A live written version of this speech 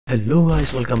Hello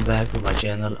guys, welcome back to my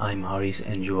channel. I'm Haris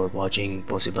and you are watching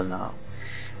Possible Now.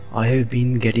 I have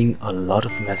been getting a lot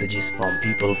of messages from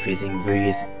people facing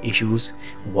various issues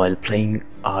while playing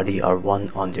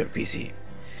RDR1 on their PC.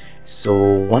 So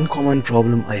one common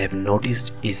problem I have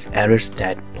noticed is errors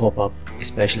that pop up,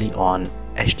 especially on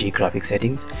HD graphic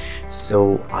settings.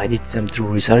 So I did some through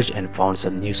research and found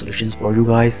some new solutions for you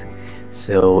guys.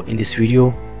 So in this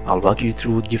video I'll walk you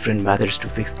through different methods to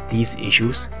fix these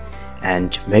issues,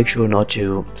 and make sure not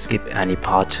to skip any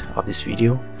part of this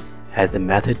video, as the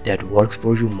method that works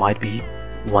for you might be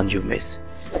one you miss.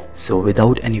 So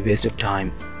without any waste of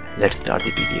time, let's start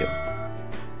the video.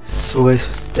 So guys,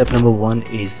 step number one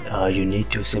is you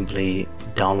need to simply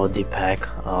download the pack,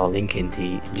 link in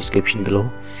the description below.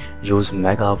 Use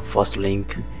Mega first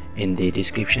link in the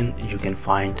description. You can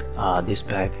find this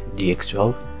pack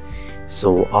DX12.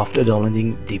 So after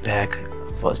downloading the pack,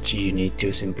 first you need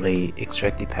to simply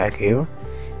extract the pack here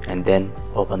and then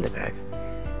open the pack.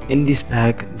 In this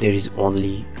pack there is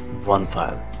only one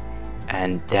file,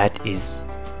 and that is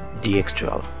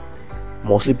DX12.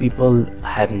 Mostly people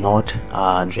have not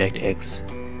DirectX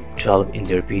 12 in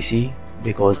their PC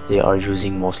because they are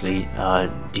using mostly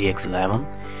DX11.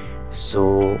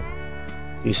 So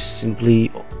you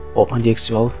simply open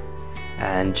DX12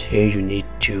 and here you need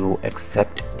to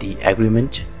accept the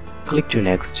agreement. Click to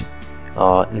next.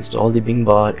 Install the Bing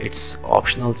bar, it's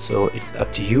optional, so it's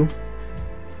up to you.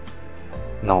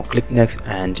 Now click next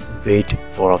and wait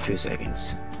for a few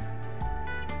seconds.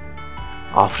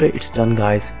 After it's done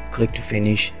guys, click to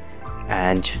finish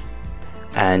and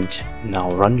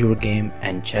now run your game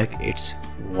and check its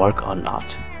work or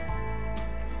not.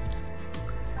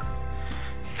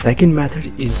 Second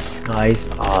method is guys,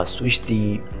 switch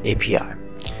the API.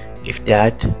 If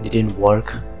that didn't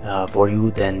work for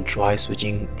you, then try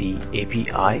switching the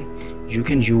API. You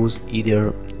can use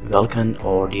either Vulkan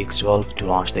or DX12 to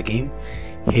launch the game.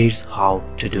 Here's how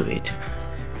to do it.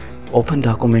 Open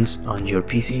Documents on your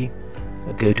PC,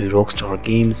 go to Rockstar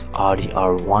Games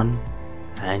RDR1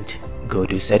 and go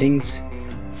to Settings.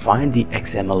 Find the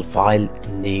XML file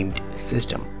named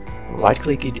System. Right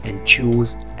click it and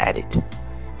choose Edit.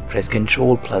 Press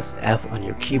Ctrl+F on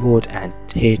your keyboard and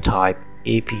here type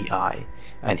API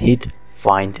and hit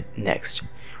Find Next.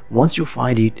 Once you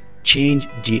find it, change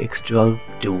DX12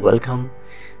 to Welcome,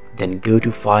 then go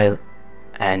to File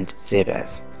and Save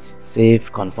As.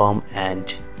 Save, confirm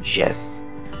and yes.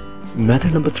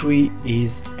 Method number 3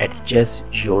 is adjust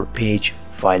your page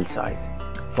file size.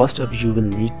 First up, you will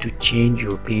need to change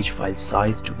your page file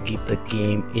size to give the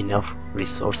game enough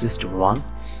resources to run.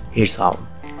 Here's how.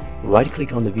 Right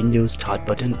click on the Windows Start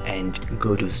button and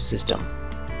go to System.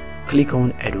 Click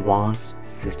on Advanced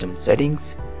System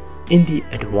Settings. In the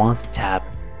Advanced tab,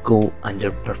 go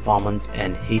under Performance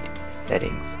and hit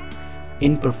Settings.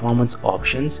 In Performance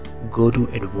Options, go to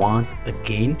Advanced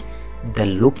again,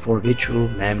 then look for Virtual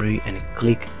Memory and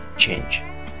click Change.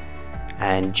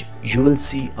 And you will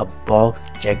see a box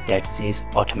checked that says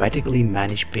Automatically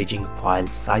Manage Paging File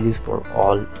Sizes for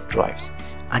all drives.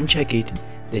 Uncheck it,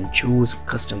 then choose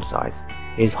Custom Size.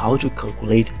 Here's how to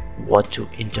calculate what to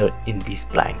enter in these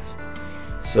blanks.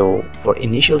 So for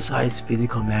initial size,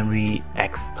 physical memory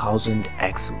x 1000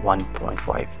 x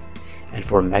 1.5, and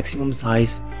for maximum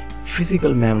size,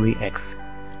 physical memory x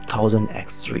 1000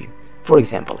 x 3. For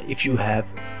example, if you have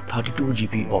 32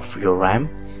 GB of your RAM,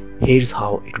 here's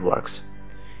how it works.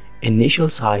 Initial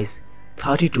size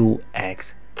 32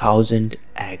 x 1000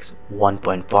 x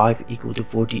 1.5 equal to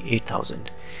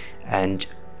 48,000, and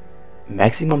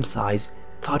maximum size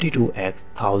 32x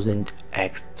 1000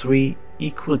 x 3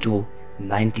 equal to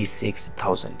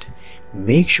 96,000.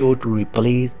 Make sure to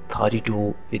replace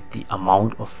 32 with the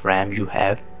amount of RAM you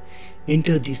have.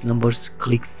 Enter these numbers,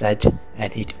 click Set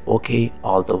and hit OK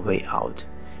all the way out.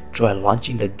 Try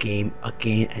launching the game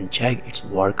again and check its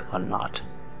work or not.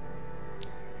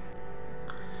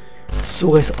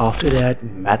 So guys, after that,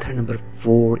 method number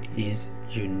 4 is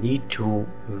you need to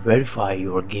verify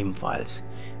your game files.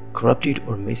 Corrupted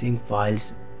or missing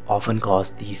files often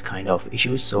cause these kind of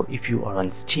issues. So if you are on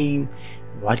Steam,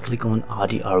 right click on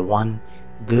RDR1,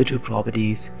 go to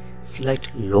Properties,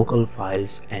 select Local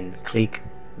Files and click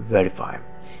Verify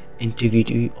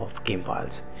Integrity of Game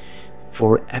Files.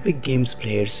 For Epic Games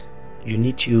players, you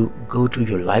need to go to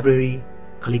your library,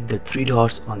 click the 3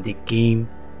 dots on the game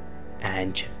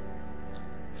and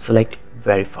select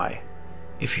Verify.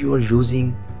 If you are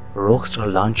using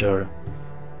Rockstar Launcher,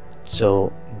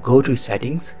 so go to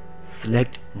Settings,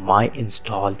 select My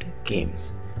Installed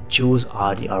Games, choose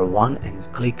RDR1 and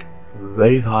click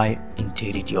Verify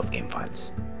Integrity of Game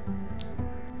Files.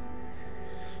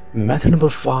 Method number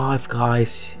 5,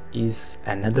 guys, is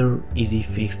another easy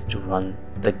fix to run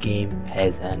the game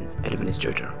as an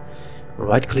administrator.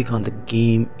 Right click on the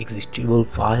game executable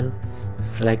file,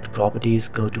 select properties,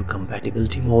 go to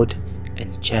compatibility mode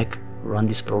and check run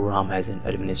this program as an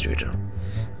administrator.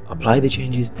 Apply the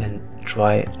changes, then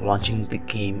try launching the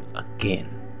game again.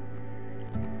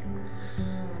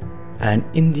 And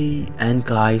in the end,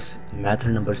 guys,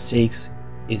 method number 6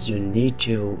 is you need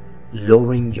to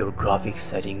lowering your graphics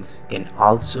settings can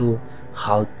also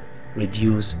help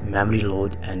reduce memory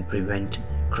load and prevent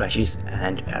crashes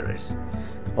and errors.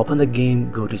 Open the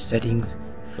game, go to settings,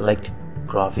 select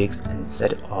graphics and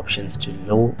set options to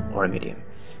low or medium.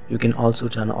 You can also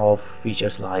turn off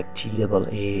features like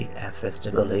TAA,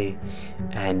 FSAA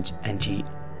and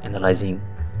anti-aliasing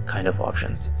kind of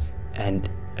options, and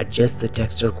adjust the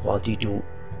texture quality to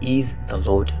ease the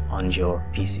load on your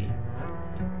PC.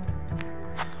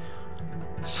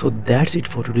 So that's it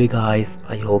for today, guys.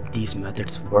 I hope these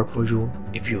methods work for you.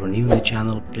 If you are new to the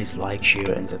channel, please like,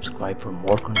 share and subscribe for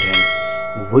more content.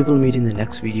 We will meet in the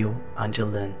next video.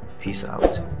 Until then, peace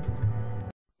out.